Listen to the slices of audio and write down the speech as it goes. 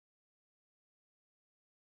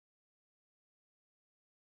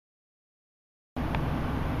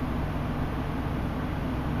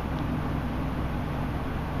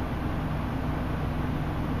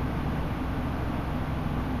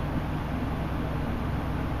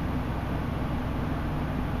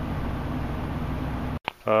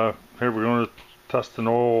Here we're going to test an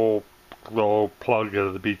old glow plug out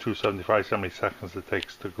of the B275, how many seconds it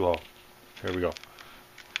takes to glow. Here we go.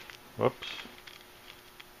 Whoops.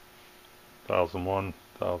 1001,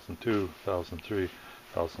 1002, 1003,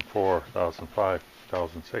 1004, 1005,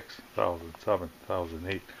 1006, 1007,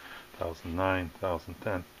 1008, 1009,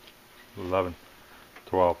 1010, 11,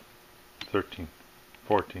 12, 13,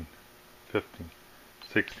 14, 15,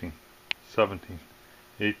 16, 17,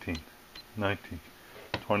 18, 19,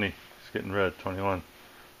 20, it's getting red, 21,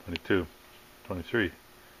 22, 23,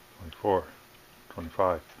 24,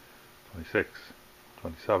 25, 26,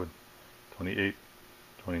 27, 28,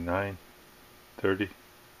 29, 30,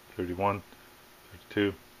 31,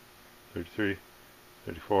 32, 33,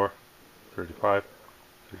 34, 35,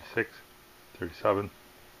 36, 37,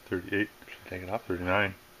 38, Take it up.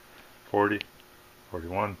 39, 40,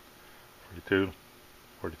 41, 42,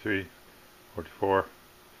 43, 44,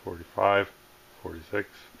 45, 46,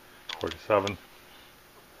 47.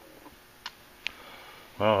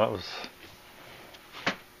 Well, that was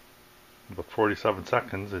about 47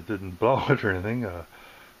 seconds. It didn't blow it or anything.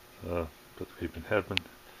 But we've been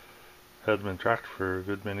Hedman tracked for a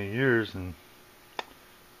good many years, and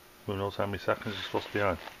who knows how many seconds it's supposed to be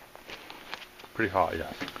on. Pretty hot,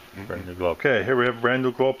 yes. Brand new glow. Okay, here we have a brand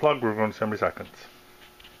new glow plug. We're going to see how many seconds.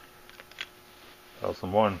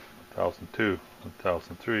 1001, 1002,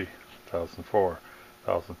 1003, 1004,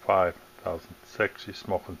 1005, 1006. She's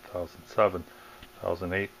smoking 1007,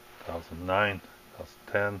 1008, 1009,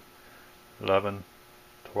 1010, 11,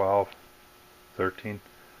 12, 13,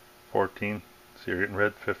 14. So you're getting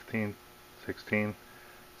red. 15, 16,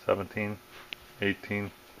 17,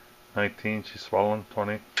 18, 19. She's swallowing.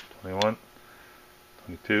 20, 21,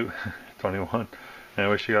 22, 21.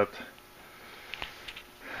 Anyway, she got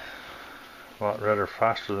a lot redder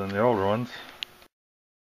faster than the older ones.